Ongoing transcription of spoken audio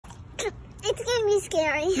It's gonna be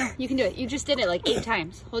scary. No, you can do it. You just did it like 8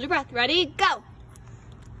 times. Hold your breath. Ready? Go.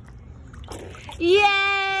 Yay!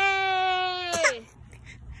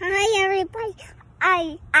 Hi everybody.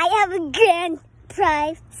 I have a grand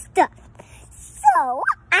prize stuff. So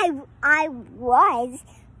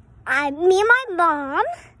me and my mom,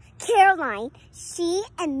 Caroline, she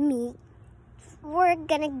and me, we're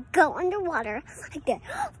gonna go underwater like that.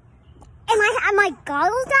 And I had my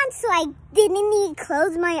goggles on, so I didn't need to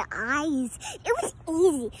close my eyes. It was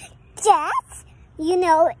easy. Just,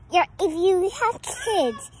 if you have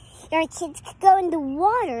kids, your kids could go in the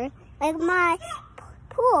water, like my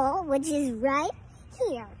pool, which is right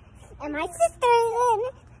here. And my sister is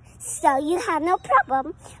in, so you have no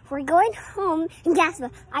problem. We're going home, and guess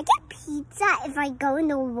what? I get pizza if I go in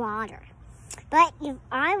the water. But if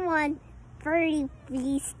I want 30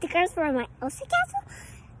 stickers for my Elsa Castle,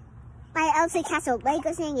 my Elsa Castle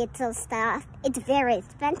Lego thing, it's so stuff. It's very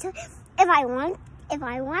expensive. If I want to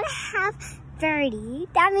have 30,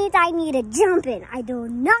 that means I need to jump in. I do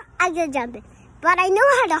not have to jump in, but I know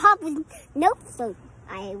how to hop with no float.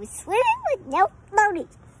 I was swimming with no floating.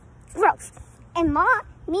 Gross. And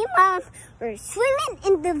me and Mom were swimming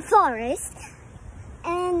in the forest,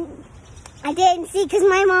 and I didn't see because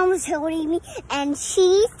my mom was holding me, and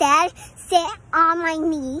she said, "Sit on my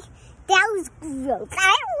knee." That was gross.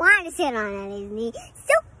 I don't want to sit on anybody's knee.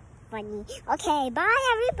 So funny. Okay, bye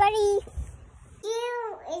everybody.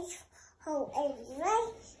 You is who is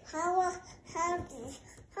right. How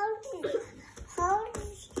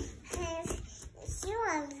you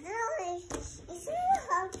are really is you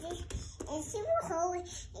hold this and you hold it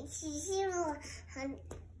and zero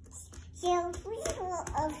so we will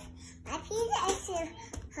of my pizza and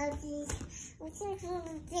hold this and you hold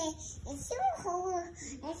it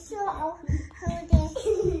and you hold it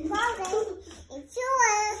and you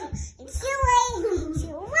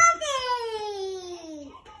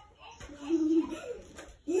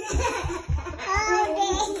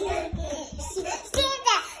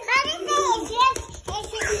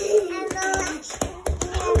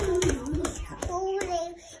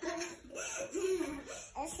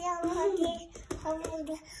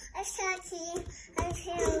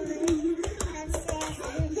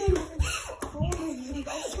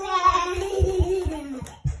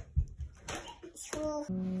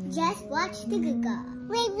just watch the good guy.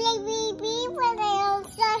 Wait, when I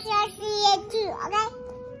also see it too, okay?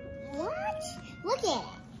 What? Look at it.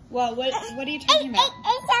 Well, what are you talking about?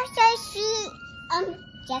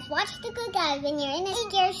 Just watch the good guys when you're in a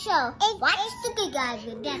scare show. Watch the good guys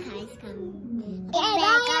when that guy's coming.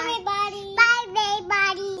 Bye, everybody. Bye,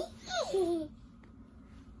 everybody.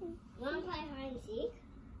 Want to play hide and seek?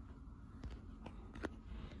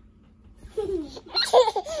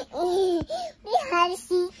 We hide and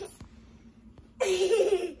seek. We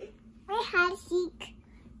hide and seek.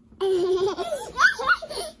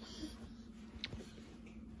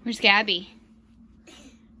 Where's Gabby?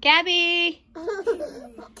 Gabby!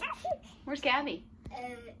 Where's Gabby?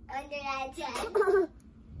 Under that tent.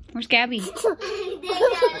 Where's Gabby? Take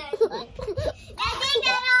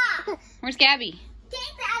that off. Where's Gabby?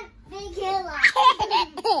 Take that big hill off.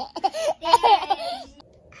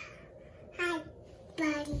 Hi,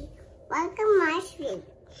 buddy. Welcome to my stream.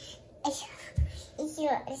 It's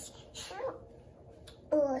yours.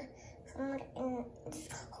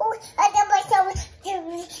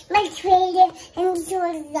 My trader and yours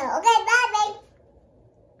though. Okay, bye, babe.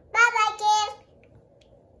 Bye-bye, kid.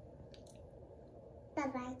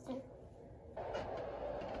 Bye-bye, kid.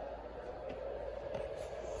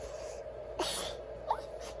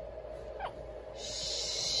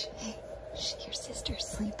 Shh, your sister's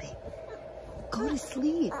sleeping. Go to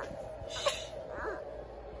sleep.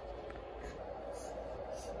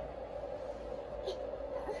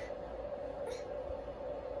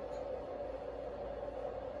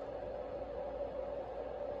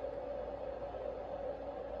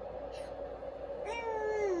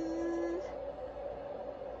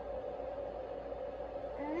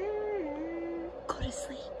 Go to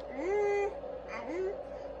sleep.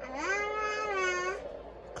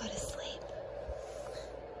 Go to sleep.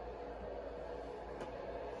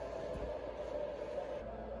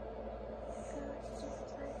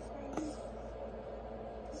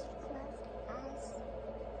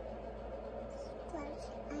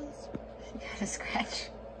 You got a scratch.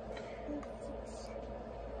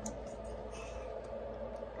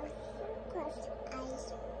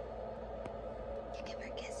 You give her a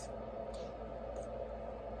kiss.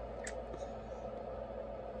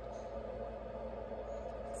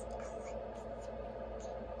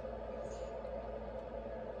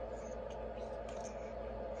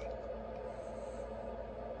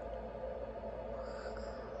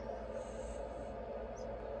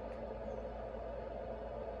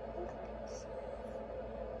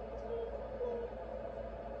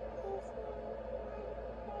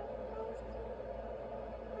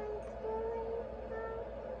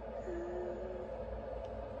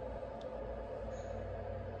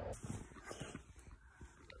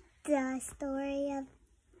 The story of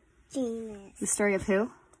Genus. The story of who?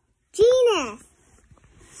 Genus.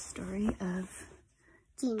 Story of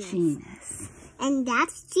Genus. Genus. And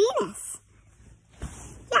that's Genus.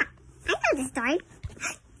 Yeah, I know the story.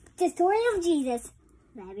 The story of Jesus.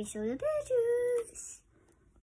 Let me show the pictures.